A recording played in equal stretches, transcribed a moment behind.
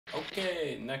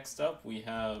Okay, next up we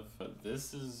have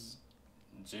this is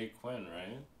Jay Quinn,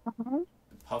 right? Uh-huh.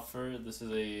 Puffer. This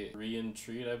is a Korean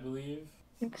treat, I believe.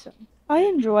 I think so. I A,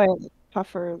 enjoy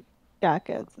puffer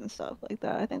jackets and stuff like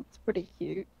that. I think it's pretty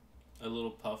cute. a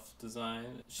little puff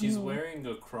design. She's Mm. wearing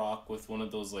a croc with one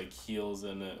of those like heels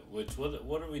in it. Which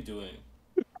what are we doing?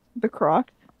 The croc?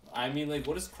 I mean, like,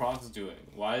 what is Crocs doing?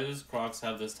 Why does Crocs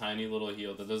have this tiny little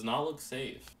heel that does not look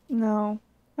safe? No.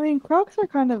 I mean, Crocs are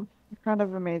kind of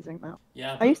amazing though.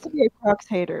 Yeah, I used but to be a Crocs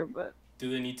hater, but do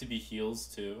they need to be heels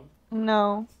too?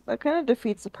 no, that kind of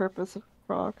defeats the purpose of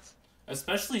Crocs.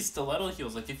 Especially stiletto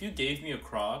heels. Like, if you gave me a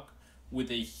Croc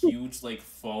with a huge, like,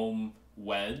 foam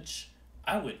wedge,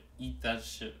 I would eat that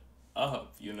shit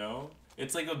up, you know?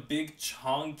 It's like a big,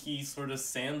 chonky sort of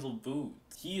sandal boot.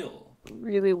 Heel.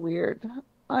 Really weird.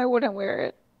 I wouldn't wear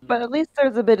it. But at least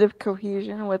there's a bit of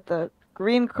cohesion with the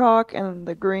green Croc and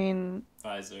the green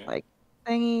Visor. like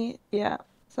thingy. Yeah.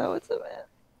 So it's kind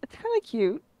of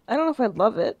cute. I don't know if I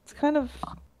love it. It's kind of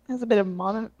has a bit of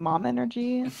mom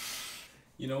energy.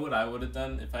 You know what I would have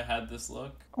done if I had this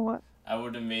look? What? I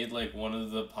would have made like one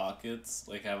of the pockets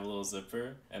like have a little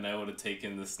zipper, and I would have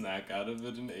taken the snack out of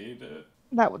it and ate it.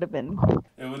 That would have been.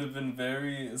 It would have been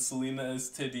very Selena as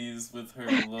titties with her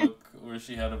look, where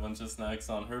she had a bunch of snacks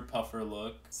on her puffer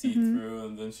look, see Hmm. through,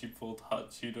 and then she pulled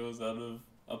hot Cheetos out of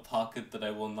a pocket that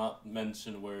I will not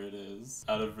mention where it is,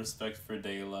 out of respect for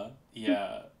Dayla.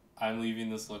 Yeah, I'm leaving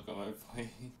this look on my plate.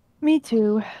 Me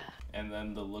too. And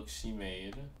then the look she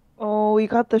made. Oh, you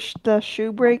got the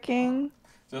shoe breaking.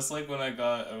 Just like when I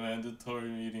got a mandatory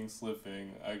meeting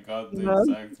slipping, I got the No.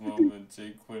 exact moment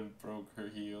Jay Quinn broke her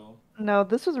heel. No,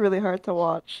 this was really hard to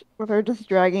watch with her just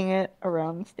dragging it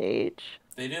around the stage.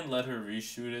 They didn't let her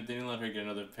reshoot it. They didn't let her get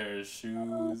another pair of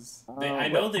shoes. I Oh,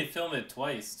 know they film it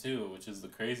twice too, which is the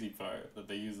crazy part that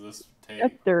they use this that's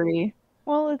take. dirty.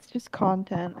 Well, it's just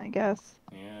content, I guess.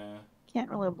 Yeah. Can't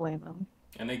really blame them.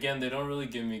 And again, they don't really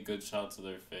give me good shots of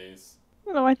their face.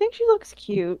 No, I think she looks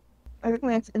cute. I think the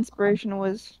next inspiration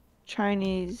was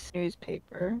Chinese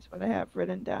newspaper. Is what I have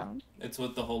written down. It's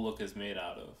what the whole look is made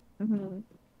out of. Hmm.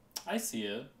 I see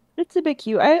it. It's a bit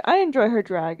cute. I enjoy her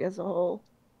drag as a whole.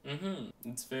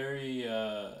 It's very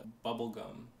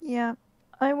bubblegum. Yeah,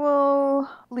 I will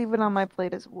leave it on my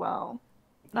plate as well.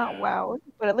 Not Yeah. wow,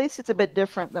 but at least it's a bit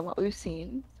different than what we've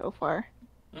seen so far.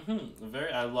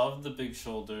 Very. I love the big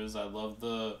shoulders. I love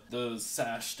the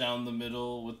sash down the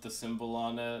middle with the symbol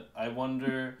on it. I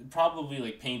wonder. Probably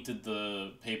like painted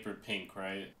the paper pink,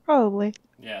 right? Probably.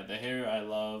 Yeah. The hair I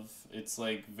love. It's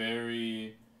like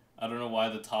very. I don't know why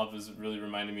the top is really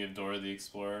reminding me of Dora the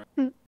Explorer.